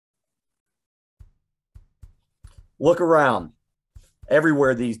Look around.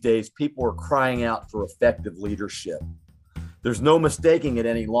 Everywhere these days, people are crying out for effective leadership. There's no mistaking it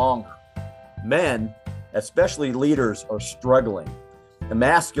any longer. Men, especially leaders, are struggling,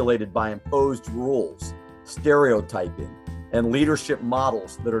 emasculated by imposed rules, stereotyping, and leadership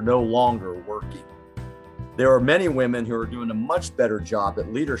models that are no longer working. There are many women who are doing a much better job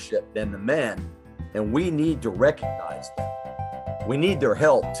at leadership than the men, and we need to recognize them. We need their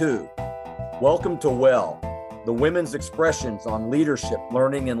help too. Welcome to Well, the Women's Expressions on Leadership,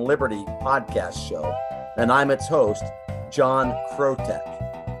 Learning, and Liberty podcast show, and I'm its host, John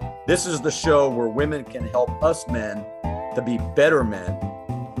Krotek. This is the show where women can help us men to be better men,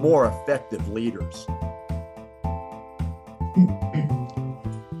 more effective leaders.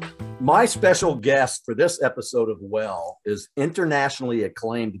 My special guest for this episode of Well is internationally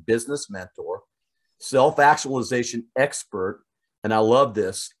acclaimed business mentor, self-actualization expert, and I love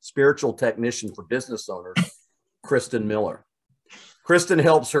this, spiritual technician for business owners, Kristen Miller. Kristen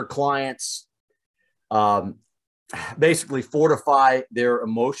helps her clients basically fortify their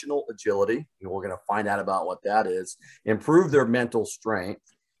emotional agility. And we're going to find out about what that is, improve their mental strength,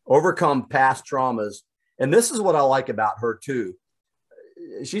 overcome past traumas. And this is what I like about her too.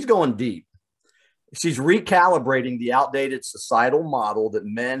 She's going deep. She's recalibrating the outdated societal model that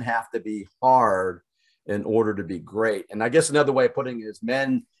men have to be hard in order to be great. And I guess another way of putting it is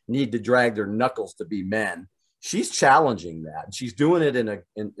men need to drag their knuckles to be men. She's challenging that. She's doing it in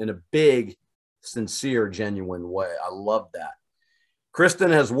a big, sincere, genuine way. I love that. Kristen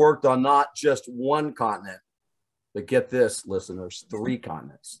has worked on not just one continent, but get this, listeners, 3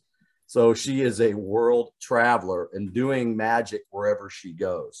 continents. So she is a world traveler and doing magic wherever she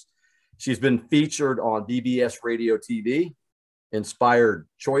goes. She's been featured on BBS Radio TV, Inspired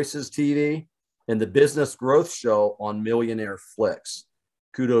Choices TV, and the Business Growth Show on Millionaire Flicks.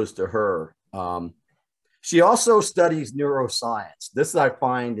 Kudos to her. She also studies neuroscience. This I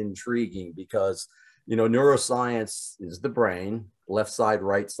find intriguing because, neuroscience is the brain, left side,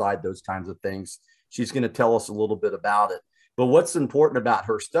 right side, those kinds of things. She's going to tell us a little bit about it. But what's important about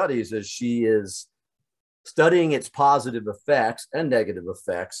her studies is she is studying its positive effects and negative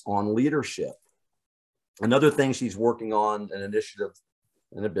effects on leadership. Another thing she's working on, an initiative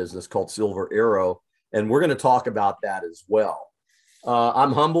in a business called Silver Arrow, and we're going to talk about that as well.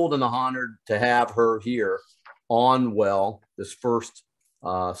 I'm humbled and honored to have her here on Well, this first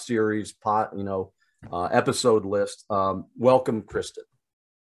series episode list. Welcome, Kristen.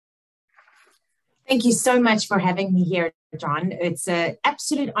 Thank you so much for having me here, John. It's an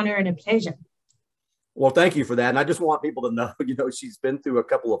absolute honor and a pleasure. Well, thank you for that. And I just want people to know, she's been through a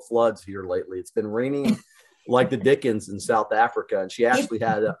couple of floods here lately. It's been raining like the Dickens in South Africa. And she actually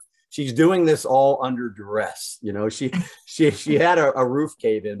she's doing this all under duress. She had a roof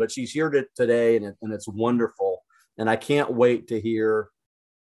cave in, but she's here today and it's wonderful. And I can't wait to hear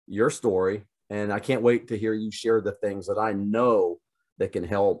your story. And I can't wait to hear you share the things that I know that can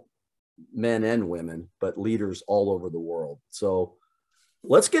help men and women, but leaders all over the world. So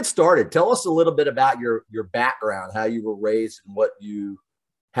let's get started. Tell us a little bit about your background, how you were raised, and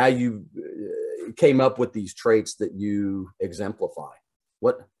how you came up with these traits that you exemplify.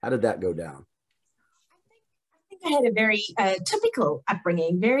 How did that go down? I think I had a very typical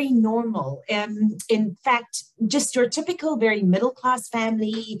upbringing, very normal. In fact, just your typical, very middle-class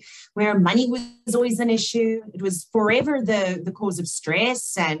family where money was always an issue. It was forever the cause of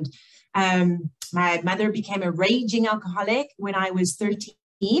stress. And my mother became a raging alcoholic when I was 13.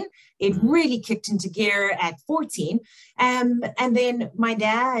 It really kicked into gear at 14. And then my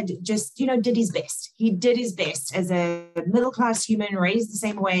dad just, did his best. He did his best as a middle-class human, raised the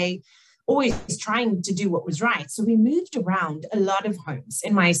same way, always trying to do what was right. So we moved around a lot of homes.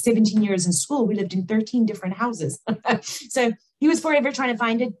 In my 17 years in school, we lived in 13 different houses. So he was forever trying to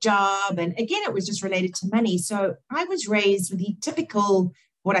find a job. And again, it was just related to money. So I was raised with the typical,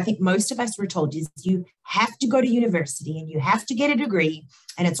 what I think most of us were told is you have to go to university and you have to get a degree.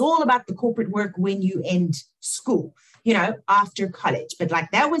 And it's all about the corporate work when you end school, after college. But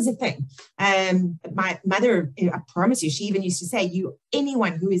that was a thing. My mother, I promise you, she even used to say,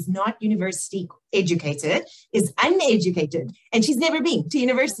 anyone who is not university educated is uneducated. And she's never been to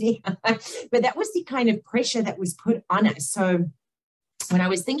university. But that was the kind of pressure that was put on us. So when I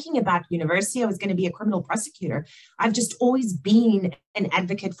was thinking about university, I was going to be a criminal prosecutor. I've just always been an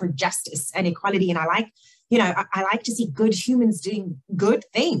advocate for justice and equality. And I like to see good humans doing good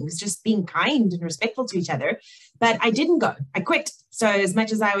things, just being kind and respectful to each other. But I didn't go. I quit. So as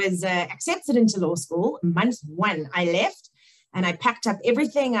much as I was accepted into law school, month 1, I left and I packed up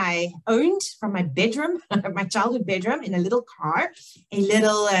everything I owned from my bedroom, my childhood bedroom, in a little car, a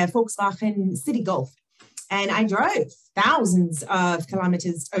little Volkswagen City Golf. And I drove thousands of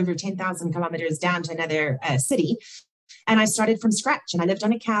kilometers, over 10,000 kilometers down to another city. And I started from scratch, and I lived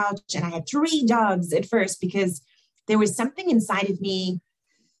on a couch, and I had 3 dogs at first because there was something inside of me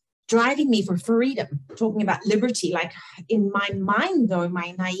driving me for freedom, talking about liberty. Like in my mind, though,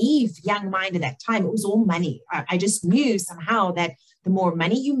 my naive young mind at that time, it was all money. I just knew somehow that the more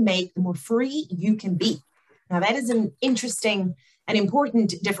money you make, the more free you can be. Now, that is an interesting and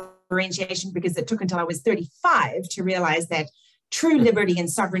important differentiation, because it took until I was 35 to realize that true liberty and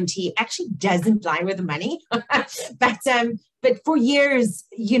sovereignty actually doesn't lie with the money. But for years,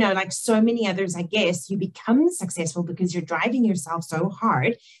 you know, like so many others, I guess, you become successful because you're driving yourself so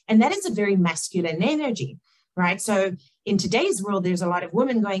hard. And that is a very masculine energy, right? So in today's world, there's a lot of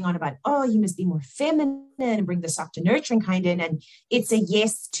women going on about, oh, you must be more feminine and bring the softer nurturing kind in. And it's a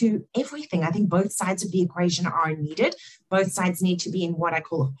yes to everything. I think both sides of the equation are needed. Both sides need to be in what I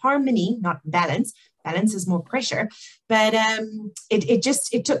call harmony, not balance. Balance is more pressure. But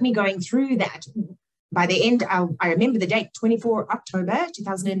it took me going through that. By the end, I remember the date, 24 October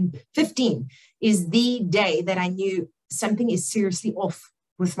 2015 is the day that I knew something is seriously off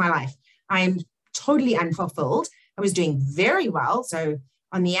with my life. I am totally unfulfilled. I was doing very well. So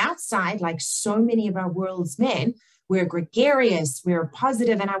on the outside, like so many of our world's men, we're gregarious, we're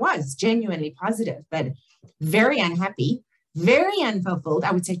positive, and I was genuinely positive, but very unhappy, very unfulfilled.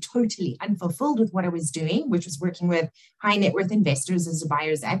 I would say totally unfulfilled with what I was doing, which was working with high net worth investors as a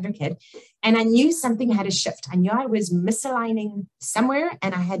buyer's advocate. And I knew something had to shift. I knew I was misaligning somewhere,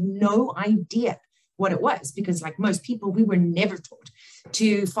 and I had no idea what it was, because like most people, we were never taught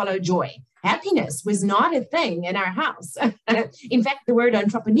to follow joy. Happiness was not a thing in our house. In fact, the word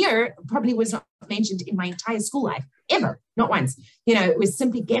entrepreneur probably was not mentioned in my entire school life, ever, not once. You know, it was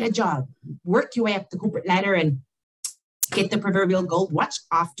simply get a job, work your way up the corporate ladder, and get the proverbial gold watch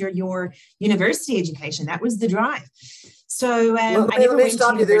after your university education. That was the drive. So let me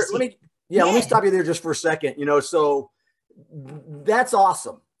stop you there. Let me stop you there just for a second. You know, so that's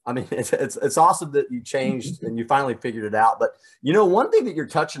awesome. I mean, it's awesome that you changed and you finally figured it out. But, you know, one thing that you're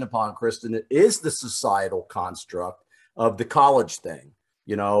touching upon, Kristen, is the societal construct of the college thing,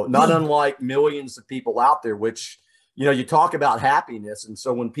 you know, not unlike millions of people out there, which, you know, you talk about happiness. And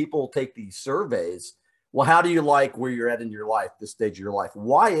so when people take these surveys, well, how do you like where you're at in your life, this stage of your life?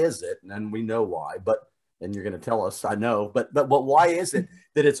 Why is it? And we know why, and you're going to tell us, I know, but why is it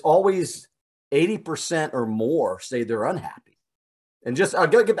that it's always 80% or more say they're unhappy? And just, I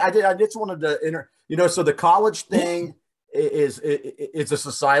just wanted to so the college thing is a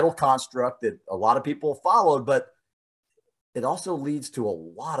societal construct that a lot of people followed, but it also leads to a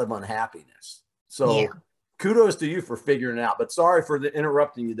lot of unhappiness. So kudos to you for figuring it out, but sorry for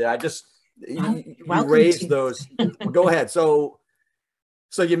interrupting you there. You raised those. Go ahead. So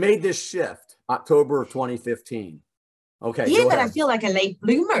you made this shift October of 2015. Okay. Yeah, but I feel like a late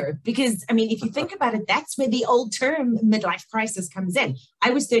bloomer because, I mean, if you think about it, that's where the old term midlife crisis comes in. I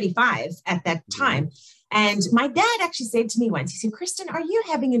was 35 at that time. And my dad actually said to me once, he said, Kristen, are you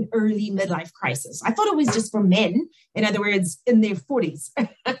having an early midlife crisis? I thought it was just for men, in other words, in their 40s.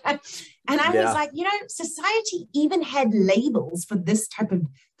 And I was like, you know, society even had labels for this type of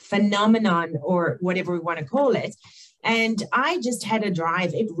phenomenon or whatever we want to call it. And I just had a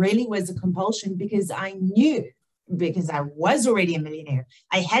drive. It really was a compulsion because I knew, because I was already a millionaire.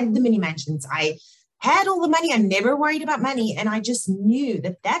 I had the mini mansions. I had all the money. I never worried about money. And I just knew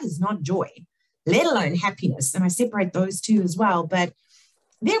that that is not joy, let alone happiness. And I separate those two as well. But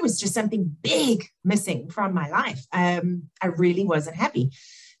there was just something big missing from my life. I really wasn't happy.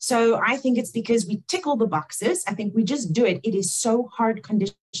 So I think it's because we tick all the boxes. I think we just do it. It is so hard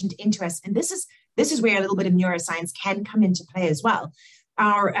conditioned into us. And this is where a little bit of neuroscience can come into play as well.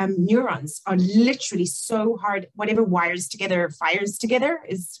 Our neurons are literally so hard. Whatever wires together fires together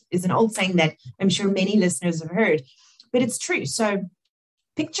is an old saying that I'm sure many listeners have heard, but it's true. So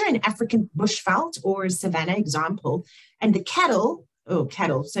picture an African bushveld or savanna example, and the cattle.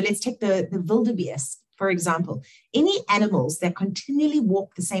 So let's take the wildebeest, for example. Any animals that continually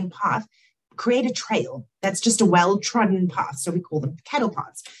walk the same path create a trail. That's just a well-trodden path. So we call them cattle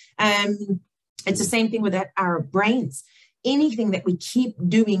paths. It's the same thing with our brains. Anything that we keep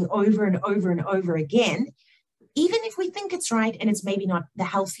doing over and over and over again, even if we think it's right and it's maybe not the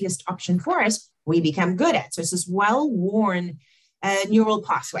healthiest option for us, we become good at. So it's this well-worn neural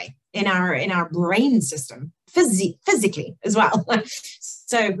pathway in our brain system, physically as well.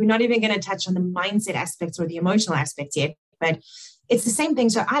 So we're not even going to touch on the mindset aspects or the emotional aspects yet, but it's the same thing.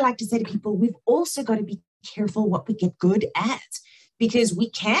 So I like to say to people, we've also got to be careful what we get good at, because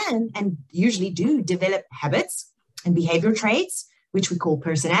we can and usually do develop habits and behavior traits, which we call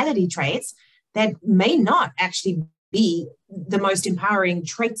personality traits. that may not actually be the most empowering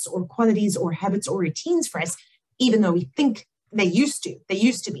traits or qualities or habits or routines for us, even though we think they used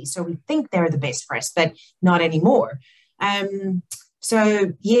to be. So we think they're the best for us, but not anymore.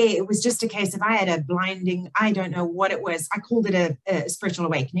 So yeah, it was just a case of I had a blinding, I don't know what it was. I called it a spiritual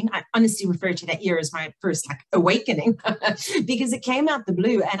awakening. I honestly refer to that year as my first awakening because it came out the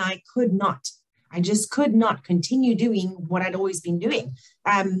blue and I just could not continue doing what I'd always been doing.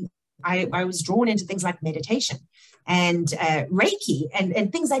 I was drawn into things like meditation and Reiki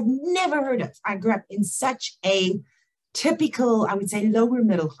and things I'd never heard of. I grew up in such a typical, I would say, lower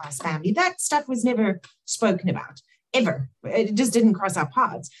middle class family. That stuff was never spoken about, ever. It just didn't cross our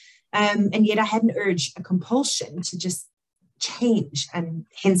paths. And yet I had an urge, a compulsion to just change. And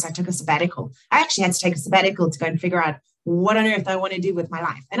hence I took a sabbatical. I actually had to take a sabbatical to go and figure out what on earth I want to do with my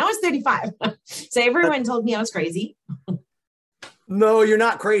life. And I was 35. So everyone told me I was crazy. No, you're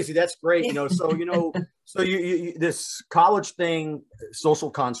not crazy. That's great. So you this college thing, social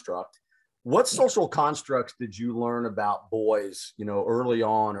construct. What social constructs did you learn about boys, early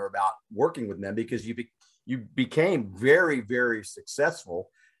on, or about working with men? Because you became very, very successful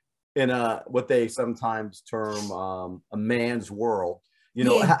in what they sometimes term a man's world.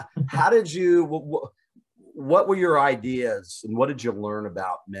 How did you? What were your ideas, and what did you learn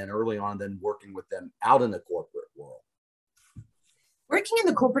about men early on, then working with them out in the corporate world? Working in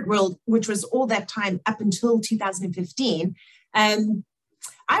the corporate world, which was all that time up until 2015,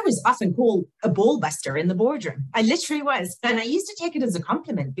 I was often called a ball buster in the boardroom. I literally was. And I used to take it as a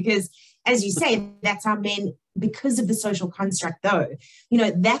compliment because, as you say, that's how men, because of the social construct, though,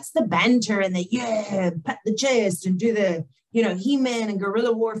 that's the banter and the, pat the chest and do the, He-Man and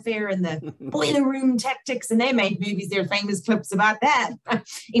guerrilla warfare and the boiler room tactics. And they made movies, they're famous clips about that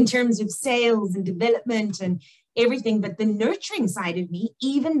in terms of sales and development and everything. But the nurturing side of me,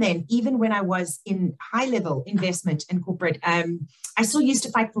 even then, even when I was in high level investment and corporate, I still used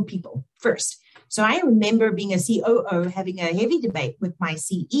to fight for people first. So I remember being a COO, having a heavy debate with my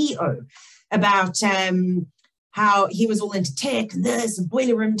CEO about how he was all into tech and this and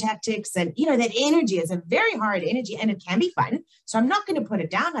boiler room tactics. And, that energy is a very hard energy and it can be fun. So I'm not going to put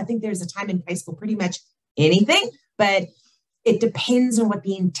it down. I think there's a time and place for pretty much anything, but it depends on what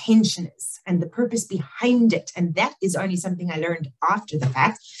the intention is and the purpose behind it. And that is only something I learned after the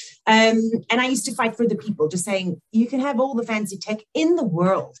fact. And I used to fight for the people, just saying, you can have all the fancy tech in the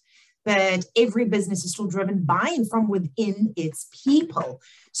world, but every business is still driven by and from within its people.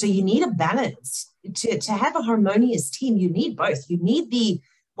 So you need a balance. To have a harmonious team, you need both. You need the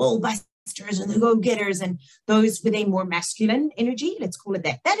ball busters and the go-getters and those with a more masculine energy, let's call it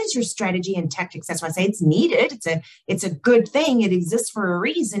that. That is your strategy and tactics. That's why I say it's needed. It's a good thing. It exists for a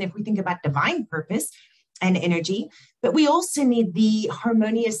reason if we think about divine purpose and energy. But we also need the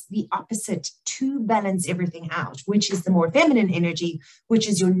harmonious, the opposite, to balance everything out, which is the more feminine energy, which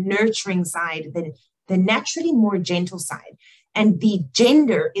is your nurturing side, the naturally more gentle side. And the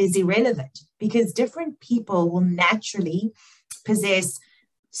gender is irrelevant because different people will naturally possess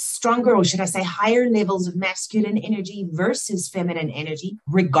stronger, or should I say higher levels of masculine energy versus feminine energy,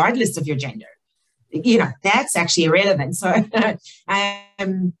 regardless of your gender. That's actually irrelevant. So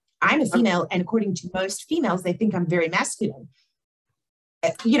I'm a female, and according to most females, they think I'm very masculine.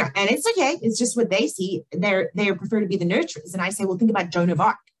 And it's okay. It's just what they see. They prefer to be the nurturers. And I say, well, think about Joan of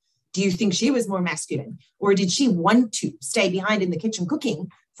Arc. Do you think she was more masculine? Or did she want to stay behind in the kitchen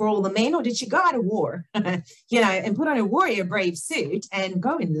cooking for all the men? Or did she go out of war, and put on a warrior brave suit and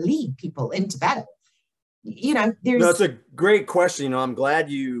go and lead people into battle? That's a great question. I'm glad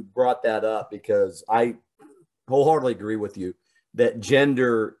you brought that up because I wholeheartedly agree with you that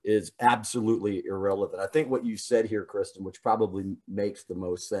gender is absolutely irrelevant. I think what you said here, Kristen, which probably makes the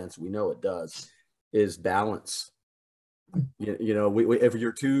most sense, we know it does, is balance. If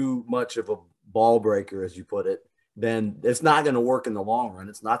you're too much of a ball breaker, as you put it, then it's not going to work in the long run.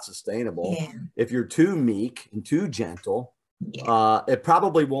 It's not sustainable. Yeah. If you're too meek and too gentle, it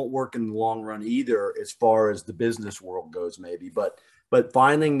probably won't work in the long run either, as far as the business world goes, maybe. But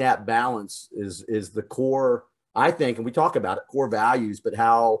finding that balance is the core, I think, and we talk about it, core values, but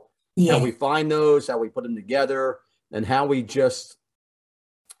how we find those, how we put them together, and how we just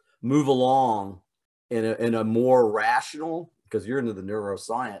move along in a more rational, because you're into the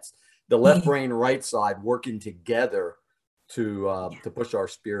neuroscience, the left brain, right side working together to push our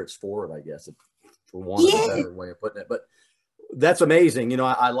spirits forward, I guess, for want of a better way of putting it. But that's amazing.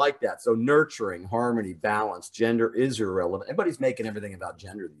 I like that. So nurturing, harmony, balance, gender is irrelevant. Everybody's making everything about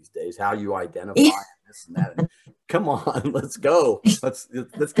gender these days, how you identify this and that. Come on, let's go. Let's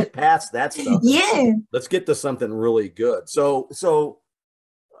get past that stuff. Yeah. Let's get to something really good. So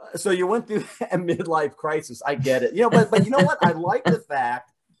So you went through a midlife crisis. I get it. But you know what? I like the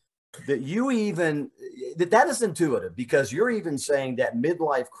fact that that is intuitive, because you're even saying that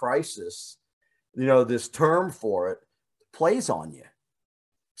midlife crisis, this term for it, plays on you.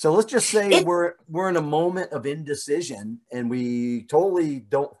 So let's just say we're in a moment of indecision and we totally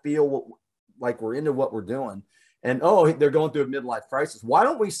don't feel like we're into what we're doing. And they're going through a midlife crisis. Why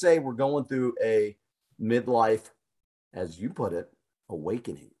don't we say we're going through a midlife, as you put it,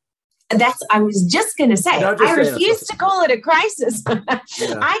 awakening? I was just going to say, I refuse to call it a crisis.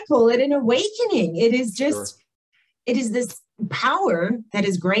 Yeah. I call it an awakening. It is just, It is this power that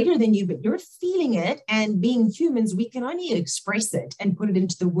is greater than you, but you're feeling it. And being humans, we can only express it and put it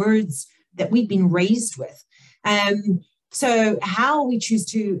into the words that we've been raised with. So how we choose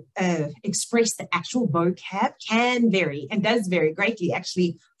to express the actual vocab can vary, and does vary greatly,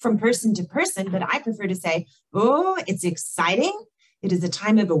 actually, from person to person. But I prefer to say, it's exciting. It is a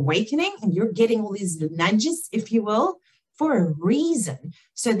time of awakening, and you're getting all these nudges, if you will, for a reason.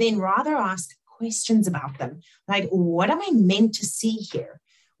 So then rather ask questions about them, like, what am I meant to see here?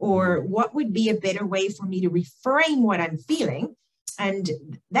 Or what would be a better way for me to reframe what I'm feeling? And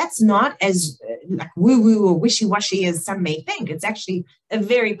that's not as like woo-woo or wishy-washy as some may think. It's actually a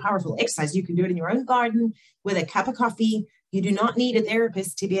very powerful exercise. You can do it in your own garden with a cup of coffee. You do not need a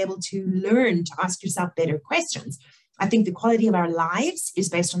therapist to be able to learn to ask yourself better questions. I think the quality of our lives is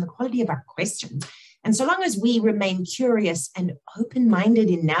based on the quality of our questions. And so long as we remain curious and open-minded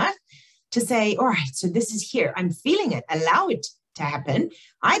enough to say, all right, so this is here, I'm feeling it, allow it to happen.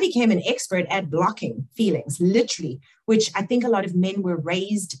 I became an expert at blocking feelings, literally, which I think a lot of men were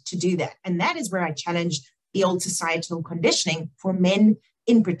raised to do that. And that is where I challenged the old societal conditioning for men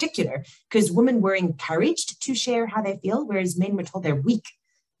in particular, because women were encouraged to share how they feel, whereas men were told they're weak.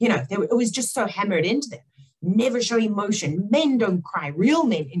 It was just so hammered into them. Never show emotion. Men don't cry. Real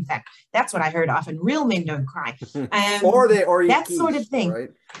men, in fact, that's what I heard often. Real men don't cry. Or that sort of thing.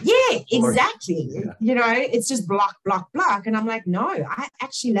 Right? Yeah, exactly. It's just block, block, block. And I'm like, no, I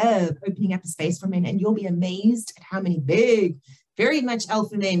actually love opening up a space for men. And you'll be amazed at how many big, very much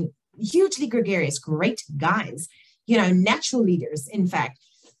alpha men, hugely gregarious, great guys, natural leaders. In fact,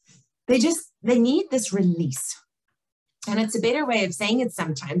 they need this release. And it's a better way of saying it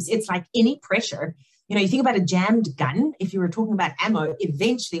sometimes. It's like any pressure. You think about a jammed gun. If you were talking about ammo,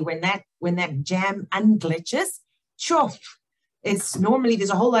 eventually when that jam unglitches, sure, there's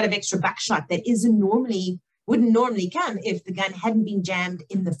a whole lot of extra buckshot that wouldn't normally come if the gun hadn't been jammed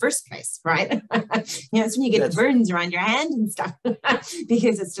in the first place, right? It's when you get the burns around your hand and stuff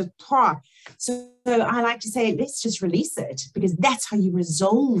because it's just raw. So I like to say, let's just release it, because that's how you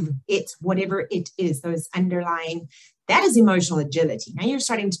resolve it, whatever it is, those underlying, that is emotional agility. Now you're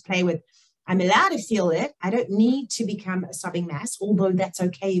starting to play with, I'm allowed to feel it. I don't need to become a sobbing mess, although that's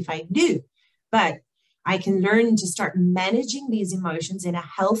okay if I do. But I can learn to start managing these emotions in a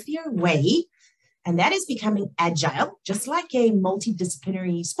healthier way. And that is becoming agile, just like a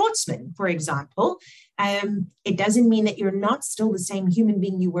multidisciplinary sportsman, for example. It doesn't mean that you're not still the same human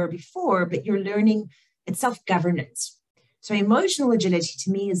being you were before, but you're learning it's self-governance. So emotional agility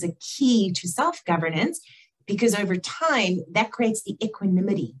to me is a key to self-governance, because over time, that creates the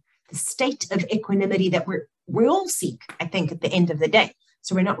equanimity, the state of equanimity that we all seek, I think, at the end of the day.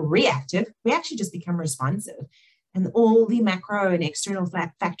 So we're not reactive. We actually just become responsive. And all the macro and external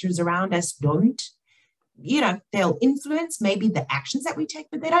factors around us don't. They'll influence maybe the actions that we take,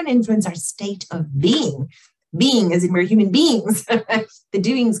 but they don't influence our state of being. Being as in we're human beings. The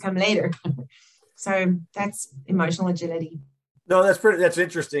doings come later. So that's emotional agility. No, that's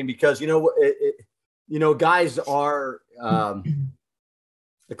interesting, because, guys are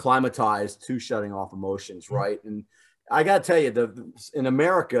acclimatized to shutting off emotions, right? And I got to tell you, in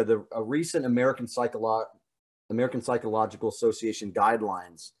America, a recent American Psychological Association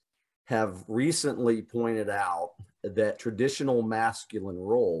guidelines have recently pointed out that traditional masculine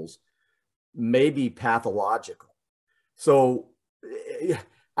roles may be pathological. So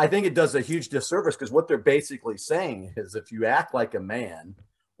I think it does a huge disservice, because what they're basically saying is if you act like a man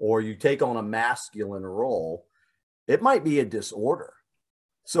or you take on a masculine role, it might be a disorder.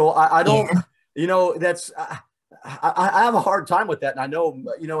 So I don't, that's, I have a hard time with that. And I know,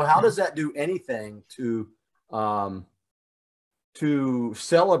 how does that do anything to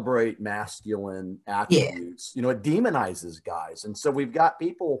celebrate masculine attributes? It demonizes guys. And so we've got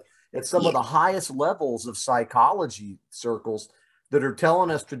people at some of the highest levels of psychology circles that are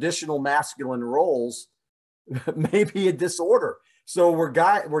telling us traditional masculine roles may be a disorder. So we're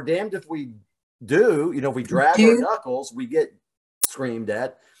damned if we do. If we drag our knuckles, we get screamed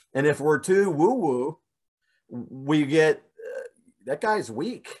at. And if we're too woo-woo, we get that guy's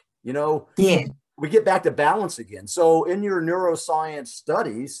weak. You know, Yeah. we get back to balance again. So in your neuroscience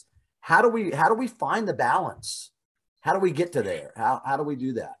studies, how do we find the balance? How do we get to there? How do we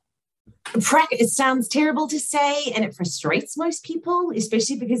do that? It sounds terrible to say, and it frustrates most people,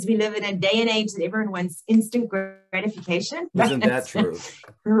 especially because we live in a day and age that everyone wants instant gratification. Isn't that true?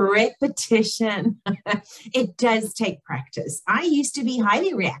 Repetition. It does take practice. I used to be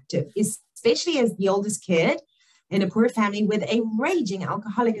highly reactive, especially as the oldest kid in a poor family with a raging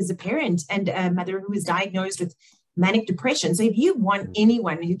alcoholic as a parent and a mother who was diagnosed with manic depression. So if you want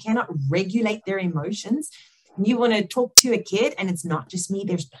anyone who cannot regulate their emotions, you want to talk to a kid, and it's not just me,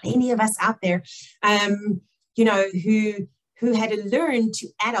 there's plenty of us out there, who had to learn to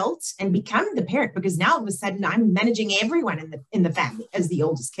adult and become the parent, because now all of a sudden I'm managing everyone in the family as the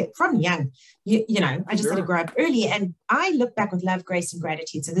oldest kid from young. I just had to grow up early, and I look back with love, grace, and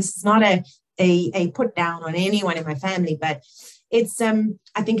gratitude. So this is not a put down on anyone in my family, but it's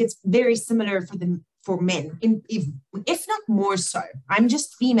I think it's very similar for men, if not more so. I'm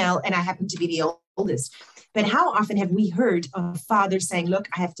just female, and I happen to be the oldest. But how often have we heard of fathers saying, look,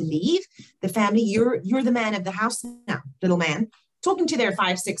 I have to leave the family. You're the man of the house now, little man, talking to their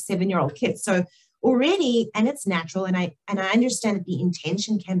 5, 6, 7-year-old kids. So already, and it's natural. And I understand that the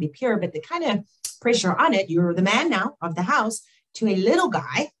intention can be pure, but the kind of pressure on it, you're the man now of the house, to a little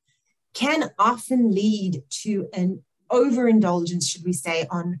guy, can often lead to an overindulgence, should we say,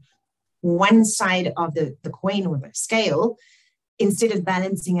 on one side of the coin or the scale, instead of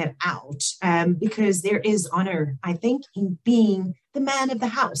balancing it out, because there is honor, I think, in being the man of the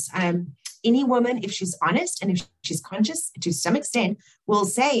house. Any woman, if she's honest and if she's conscious to some extent, will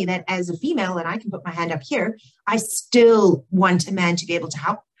say that as a female, and I can put my hand up here, I still want a man to be able to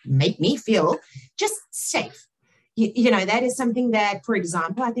help make me feel just safe. That is something that, for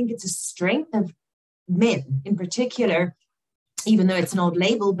example, I think it's a strength of men in particular, even though it's an old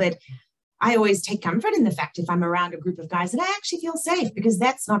label, but I always take comfort in the fact if I'm around a group of guys that I actually feel safe, because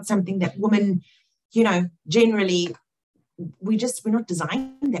that's not something that women, generally, we're not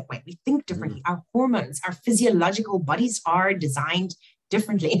designed that way. We think differently. Our hormones, our physiological bodies are designed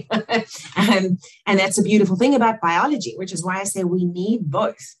differently. And that's a beautiful thing about biology, which is why I say we need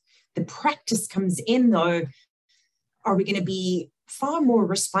both. The practice comes in, though. Are we going to be far more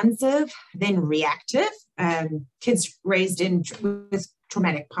responsive than reactive? Kids raised with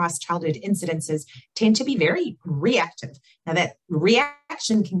traumatic past childhood incidences tend to be very reactive. Now, that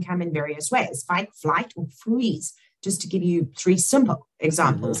reaction can come in various ways: fight, flight, or freeze, just to give you 3 simple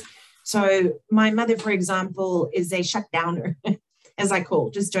examples. So my mother, for example, is a shutdowner, as I call,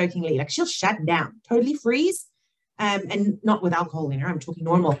 just jokingly, like she'll shut down, totally freeze, and not with alcohol in her, I'm talking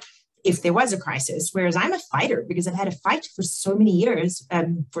normal, if there was a crisis, whereas I'm a fighter because I've had a fight for so many years,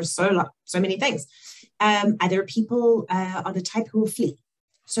 for so long, so many things. Other people are the type who will flee.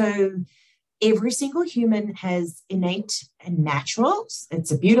 So every single human has innate and natural.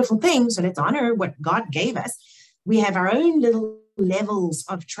 It's a beautiful thing. So let's honor what God gave us. We have our own little levels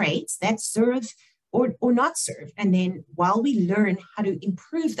of traits that serve or not serve. And then while we learn how to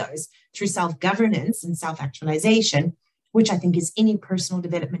improve those through self-governance and self-actualization, which I think is any personal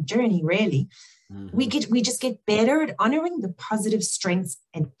development journey, really, we just get better at honoring the positive strengths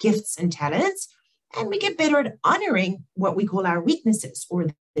and gifts and talents. And we get better at honoring what we call our weaknesses, or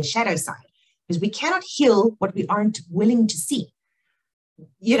the shadow side, because we cannot heal what we aren't willing to see.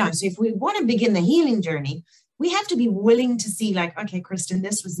 So if we want to begin the healing journey, we have to be willing to see, like, okay, Kristen,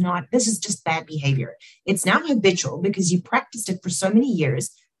 this is just bad behavior. It's now habitual because you practiced it for so many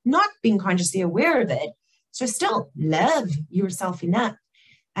years, not being consciously aware of it. So still love yourself enough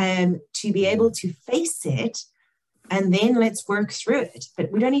to be able to face it, and then let's work through it.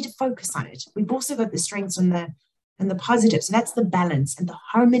 But we don't need to focus on it. We've also got the strengths and the positive. So that's the balance and the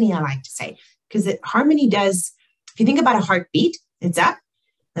harmony, I like to say, because harmony does, if you think about a heartbeat, it's up,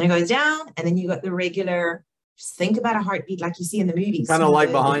 then it goes down, and then you got the regular. Just think about a heartbeat like you see in the movies. Kind of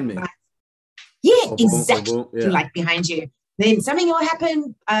like behind me. Yeah, boom, exactly. boom, boom. Yeah. Like behind you. Then something will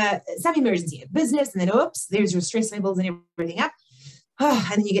happen, some emergency at business, and then oops, there's your stress levels and everything up.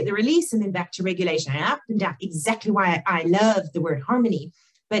 And then you get the release, and then back to regulation, and up and down. Exactly why I love the word harmony.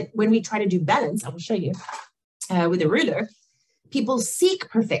 But when we try to do balance, I will show you with a ruler, people seek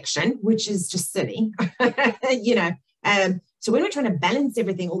perfection, which is just silly, So when we're trying to balance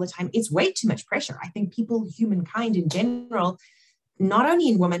everything all the time, it's way too much pressure. I think humankind in general, not only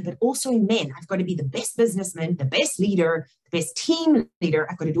in women, but also in men, I've got to be the best businessman, the best leader, the best team leader.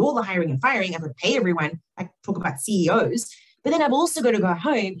 I've got to do all the hiring and firing. I've got to pay everyone. I talk about CEOs, but then I've also got to go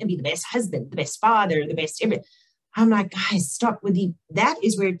home and be the best husband, the best father, the best everything. I'm like, guys, stop with that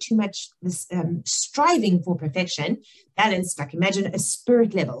is where too much this striving for perfection, balance, like imagine a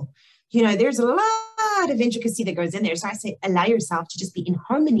spirit level. There's a lot of intricacy that goes in there. So I say, allow yourself to just be in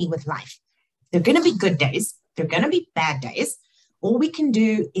harmony with life. There are going to be good days. There are going to be bad days. All we can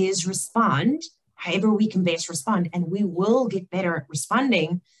do is respond however we can best respond. And we will get better at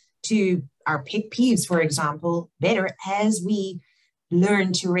responding to our pet peeves, for example, better as we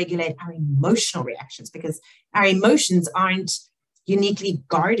learn to regulate our emotional reactions, because our emotions aren't uniquely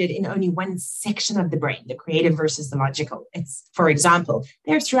guarded in only one section of the brain, the creative versus the logical. It's, for example,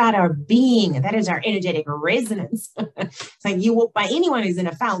 they're throughout our being. That is our energetic resonance. It's like you walk by anyone who's in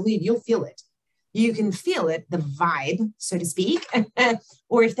a foul mood, you'll feel it. You can feel it, the vibe, so to speak.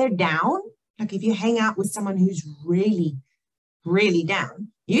 Or if they're down, like if you hang out with someone who's really, really down,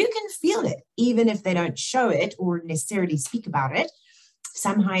 you can feel it, even if they don't show it or necessarily speak about it.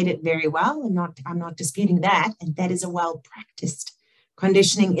 Some hide it very well, and I'm not disputing that. And that is a well-practiced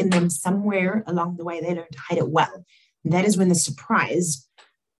conditioning in them somewhere along the way. They learn to hide it well. And that is when the surprise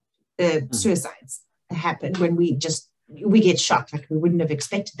suicides happen, when we get shocked, like we wouldn't have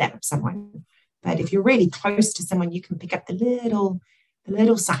expected that of someone. But if you're really close to someone, you can pick up the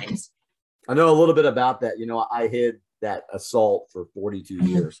little signs. I know a little bit about that. I hid that assault for 42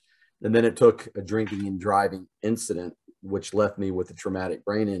 years. And then it took a drinking and driving incident, which left me with a traumatic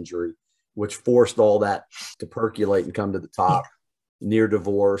brain injury, which forced all that to percolate and come to the top. Near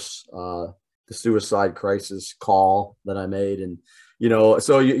divorce, the suicide crisis call that I made. And,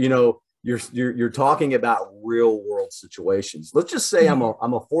 so, you're talking about real world situations. Let's just say I'm a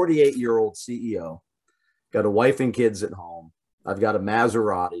 48-year-old CEO, got a wife and kids at home. I've got a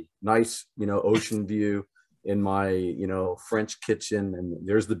Maserati, nice, ocean view in my, French kitchen, and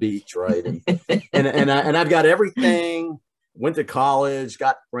there's the beach, right? And I've got everything. Went to college,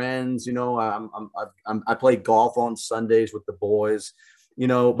 got friends. I play golf on Sundays with the boys.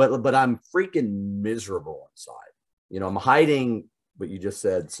 But I'm freaking miserable inside. I'm hiding what you just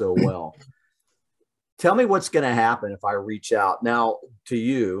said so well. Tell me what's going to happen if I reach out now to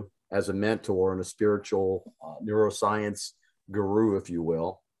you as a mentor and a spiritual neuroscience guru, if you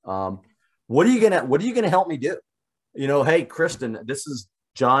will. What are you gonna help me do? Hey, Kristen, this is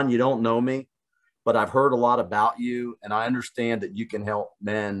John. You don't know me, but I've heard a lot about you, and I understand that you can help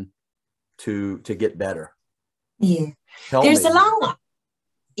men to get better. Yeah. For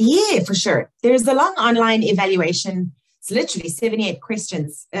sure. There's a long online evaluation. It's literally 78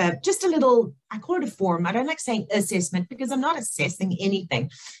 questions. Just a little, I call it a form. I don't like saying assessment because I'm not assessing anything,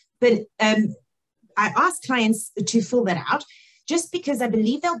 but I ask clients to fill that out, just because I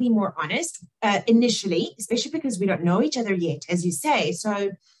believe they'll be more honest initially, especially because we don't know each other yet, as you say.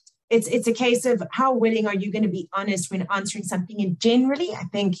 So it's a case of how willing are you going to be honest when answering something. And generally, I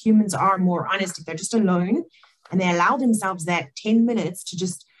think humans are more honest if they're just alone and they allow themselves that 10 minutes to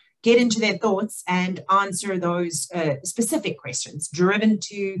just get into their thoughts and answer those specific questions, driven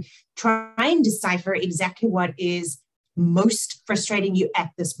to try and decipher exactly what is most frustrating you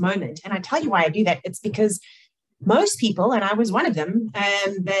at this moment. And I tell you why I do that. It's because most people, and I was one of them,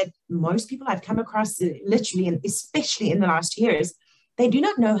 but most people I've come across literally, and especially in the last years, they do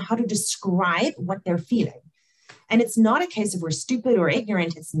not know how to describe what they're feeling. And it's not a case of we're stupid or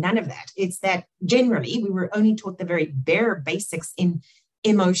ignorant. It's none of that. It's that generally we were only taught the very bare basics in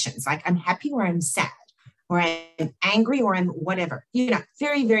emotions, like I'm happy or I'm sad, or I'm angry or I'm whatever,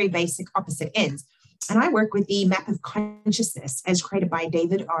 very, very basic opposite ends. And I work with the map of consciousness as created by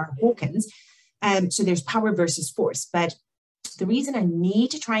David R. Hawkins. So there's power versus force. But the reason I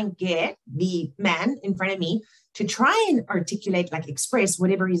need to try and get the man in front of me to try and articulate, like express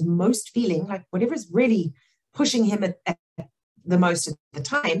whatever he's most feeling, like whatever's really pushing him at the most at the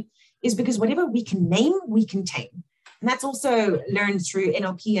time, is because whatever we can name, we can tame. And that's also learned through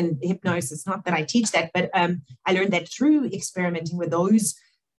NLP and hypnosis. Not that I teach that, but I learned that through experimenting with those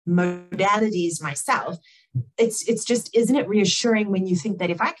modalities myself. It's just, isn't it reassuring when you think that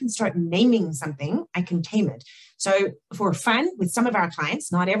if I can start naming something, I can tame it? So for fun, with some of our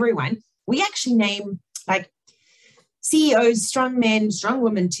clients, not everyone, we actually name like CEOs, strong men, strong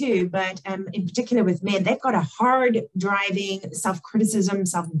women too, but in particular with men, they've got a hard driving self-criticism,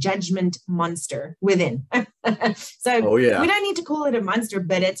 self-judgment monster within. So we don't need to call it a monster,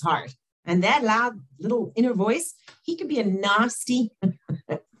 but it's hard. And that loud little inner voice, he can be a nasty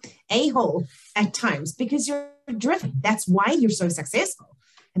a-hole at times because you're driven. That's why you're so successful.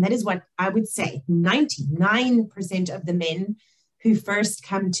 And that is what I would say 99% of the men who first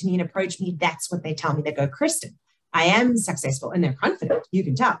come to me and approach me, that's what they tell me. They go, Kristen, I am successful, and they're confident. You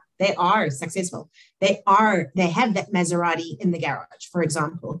can tell they are successful. They have that Maserati in the garage, for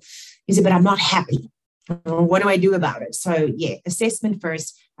example. He said, but I'm not happy. What do I do about it? So yeah, assessment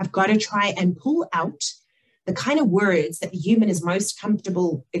first. I've got to try and pull out the kind of words that the human is most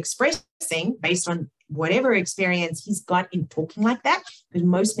comfortable expressing based on whatever experience he's got in talking like that, because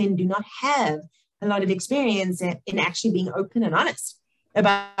most men do not have a lot of experience in actually being open and honest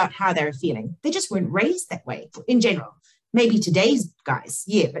about how they're feeling. They just weren't raised that way in general. Maybe today's guys,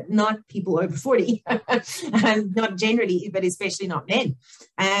 yeah, but not people over 40, not generally, but especially not men.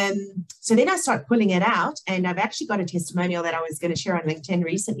 So then I start pulling it out, and I've actually got a testimonial that I was going to share on LinkedIn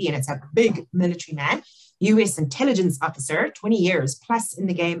recently, and it's a big military man, US intelligence officer, 20 years plus in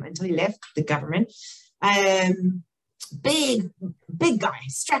the game until he left the government. Big guy,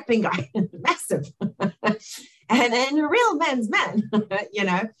 strapping guy, massive, and a real man's man, you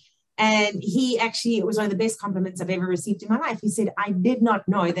know. And he actually, it was one of the best compliments I've ever received in my life. He said, I did not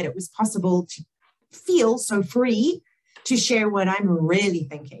know that it was possible to feel so free to share what I'm really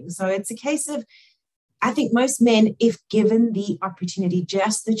thinking. So it's a case of, I think most men, if given the opportunity,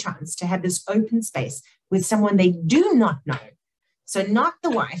 just the chance to have this open space with someone they do not know, so not the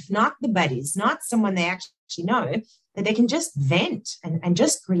wife, not the buddies, not someone they actually know, that they can just vent and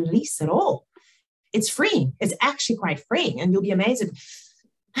just release it all. It's freeing. It's actually quite freeing. And you'll be amazed at,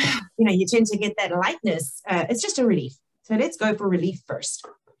 you know, you tend to get that lightness. It's just a relief. So let's go for relief first.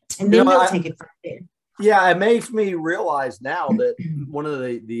 And then we'll take it from there. Yeah, it makes me realize now that one of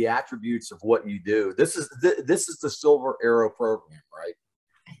the attributes of what you do, this is the Silver Arrow program,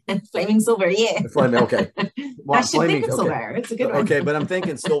 right? Flaming silver, yeah. Okay. Well, I should think of silver. Okay. It's a good one. Okay, but I'm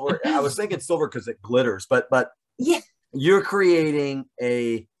thinking silver. I was thinking silver because it glitters, but yeah, you're creating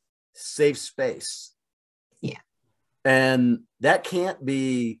a safe space. Yeah. And that can't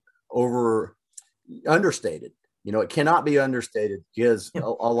be understated. You know, it cannot be understated because a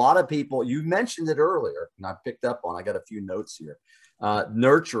lot of people, you mentioned it earlier, and I picked up on, I got a few notes here,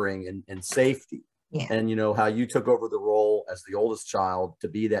 nurturing and safety. Yeah. And, you know, how you took over the role as the oldest child to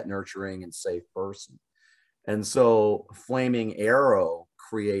be that nurturing and safe person. And so Flaming Arrow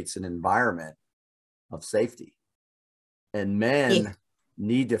creates an environment of safety. And men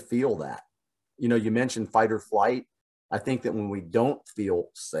need to feel that. You know, you mentioned fight or flight. I think that when we don't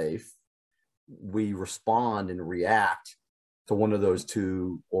feel safe, we respond and react to one of those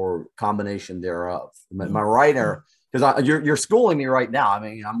two or combination thereof. Am I right? Or because you're schooling me right now. I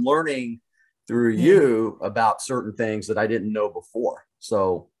mean, I'm learning through you about certain things that I didn't know before.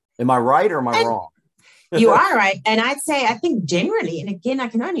 So am I right or am I wrong? You are right. And I'd say, I think generally, and again, I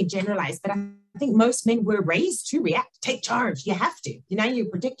can only generalize, but I think most men were raised to react, take charge. You have to, you know, you're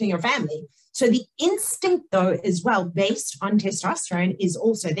protecting your family. So the instinct, though, as well, based on testosterone is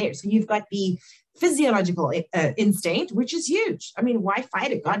also there. So you've got the physiological instinct, which is huge. I mean, why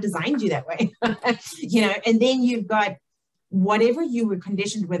fight it? God designed you that way, you know, and then you've got whatever you were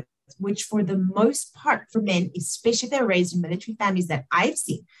conditioned with, which for the most part for men, especially if they're raised in military families that I've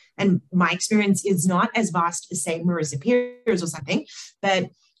seen, and my experience is not as vast as say Marissa Peers or something, but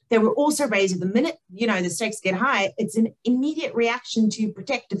they were also raised at the minute, you know, the stakes get high, it's an immediate reaction to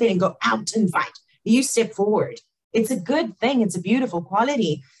protect, defend, and go out and fight. You step forward. It's a good thing. It's a beautiful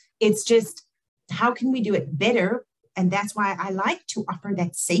quality. It's just, how can we do it better? And that's why I like to offer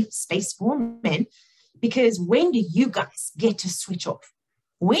that safe space for men, because when do you guys get to switch off?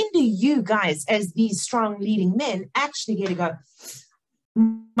 When do you guys, as these strong leading men, actually get to go,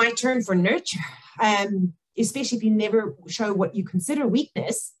 my turn for nurture? Especially if you never show what you consider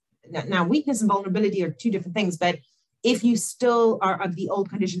weakness. Now, weakness and vulnerability are two different things, but if you still are of the old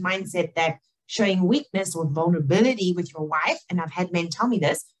conditioned mindset that showing weakness or vulnerability with your wife, and I've had men tell me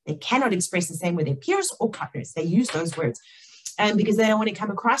this, they cannot express the same with their peers or partners. They use those words because they don't want to come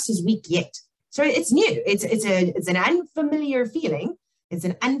across as weak yet. So it's new. It's an unfamiliar feeling. It's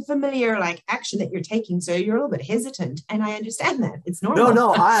an unfamiliar like action that you're taking. So you're a little bit hesitant. And I understand that. It's normal.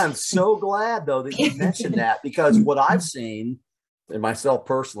 No, I am so glad, though, that you mentioned that, because what I've seen, and myself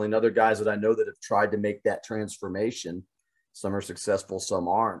personally, and other guys that I know that have tried to make that transformation, some are successful, some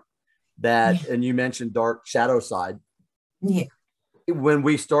aren't. And you mentioned dark shadow side. Yeah. When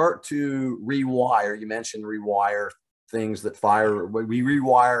we start to rewire, you mentioned rewire things that fire, we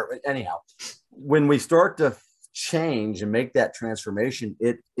rewire. Anyhow, when we start to change and make that transformation,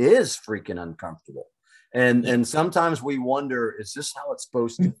 it is freaking uncomfortable. And sometimes we wonder, is this how it's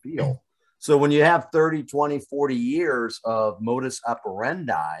supposed to feel? So when you have 30, 20, 40 years of modus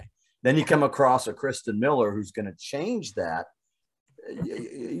operandi, then you come across a Kristen Miller who's going to change that.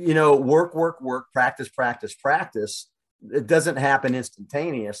 You know, work, practice. It doesn't happen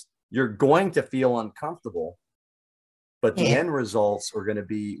instantaneous. You're going to feel uncomfortable, but the end results are going to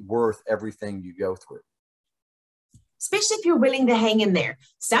be worth everything you go through. especially if you're willing to hang in there.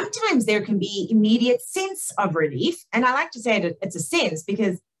 Sometimes there can be immediate sense of relief. And I like to say that it's a sense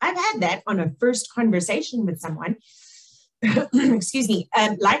because I've had that on a first conversation with someone. Excuse me.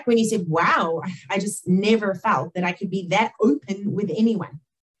 Like when he said, wow, I just never felt that I could be that open with anyone.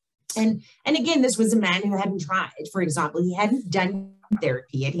 And again, this was a man who hadn't tried, for example, he hadn't done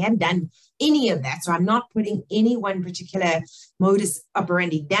therapy yet. He hadn't done any of that. So I'm not putting any one particular modus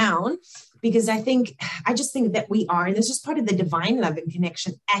operandi down because I just think that we are, and this is part of the divine love and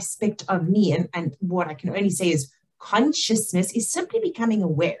connection aspect of me. And what I can only say is consciousness is simply becoming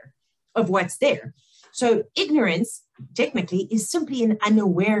aware of what's there. So ignorance technically is simply an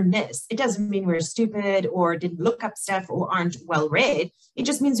unawareness. It doesn't mean we're stupid or didn't look up stuff or aren't well read. It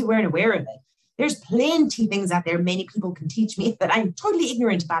just means we weren't aware of it. There's plenty of things out there many people can teach me that I'm totally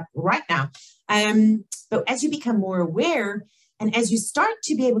ignorant about right now. But as you become more aware and as you start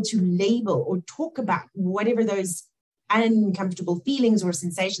to be able to label or talk about whatever those uncomfortable feelings or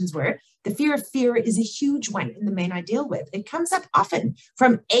sensations were, the fear of fear is a huge one in the men I deal with. It comes up often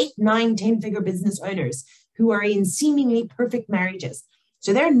from 8, 9, 10-figure business owners who are in seemingly perfect marriages.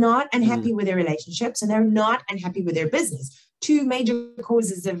 So they're not unhappy with their relationships and they're not unhappy with their business. Two major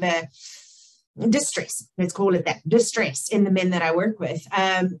causes of distress, let's call it that, distress in the men that I work with.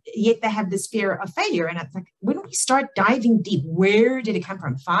 Yet they have this fear of failure. And it's like, when we start diving deep, where did it come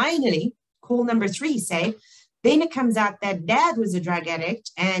from? Finally, call number 3, say, then it comes out that dad was a drug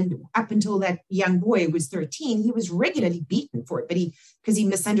addict. And up until that young boy was 13, he was regularly beaten for it. But because he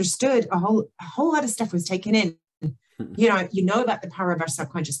misunderstood, a whole lot of stuff was taken in. You know about the power of our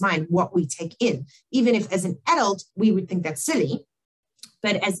subconscious mind, what we take in, even if as an adult, we would think that's silly.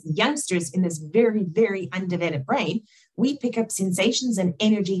 But as youngsters in this very, very undeveloped brain, we pick up sensations and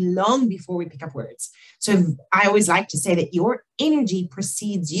energy long before we pick up words. So I always like to say that your energy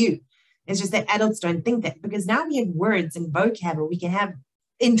precedes you. It's just that adults don't think that because now we have words and vocabulary, we can have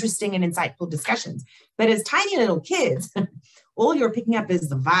interesting and insightful discussions. But as tiny little kids, all you're picking up is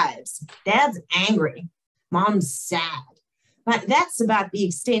the vibes. Dad's angry. Mom's sad. But that's about the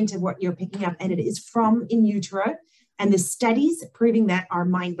extent of what you're picking up. And it is from in utero. And the studies proving that are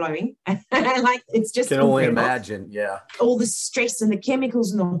mind-blowing. It's just can only imagine, yeah. All the stress and the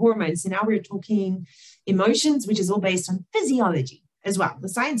chemicals and the hormones. And now we're talking emotions, which is all based on physiology as well. The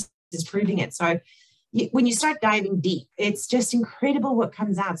science is proving it. So when you start diving deep, it's just incredible what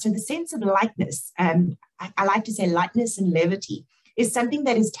comes out. So the sense of lightness, I like to say lightness and levity is something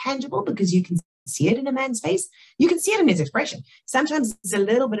that is tangible because you can see it in a man's face. You can see it in his expression. Sometimes it's a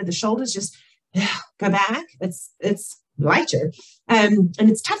little bit of the shoulders just go back. It's lighter. And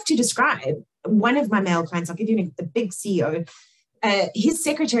it's tough to describe. One of my male clients, I'll give you a big CEO, his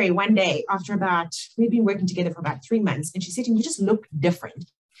secretary one day after we've been working together for about 3 months. And she said to him, you just look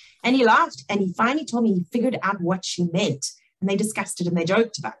different. And he laughed and he finally told me he figured out what she meant. And they discussed it and they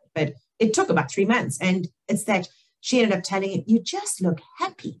joked about it. But it took about 3 months. And it's that she ended up telling him, you just look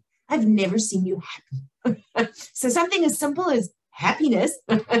happy. I've never seen you happy. So something as simple as happiness,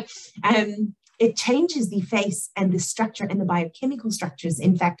 it changes the face and the structure and the biochemical structures,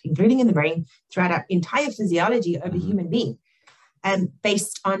 in fact, including in the brain, throughout our entire physiology of a human being,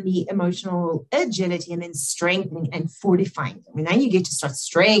 based on the emotional agility and then strengthening and fortifying them. And then you get to start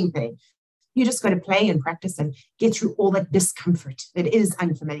strengthening. You just got to play and practice and get through all that discomfort. It is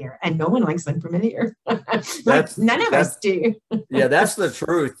unfamiliar, and no one likes unfamiliar. None of us do. Yeah, that's the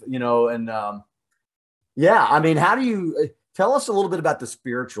truth, and yeah, I mean, how do you tell us a little bit about the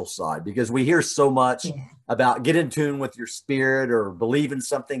spiritual side? Because we hear so much about get in tune with your spirit or believe in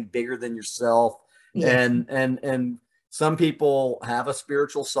something bigger than yourself. Yeah. And some people have a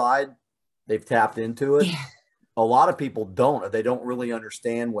spiritual side. They've tapped into it. Yeah. A lot of people don't. They don't really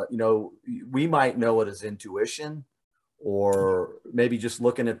understand what, we might know it as intuition or maybe just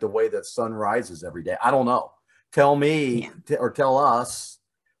looking at the way that sun rises every day. I don't know. Tell me or tell us,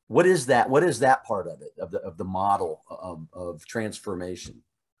 what is that? What is that part of it, of the model of transformation?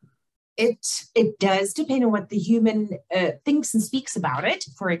 It does depend on what the human thinks and speaks about it.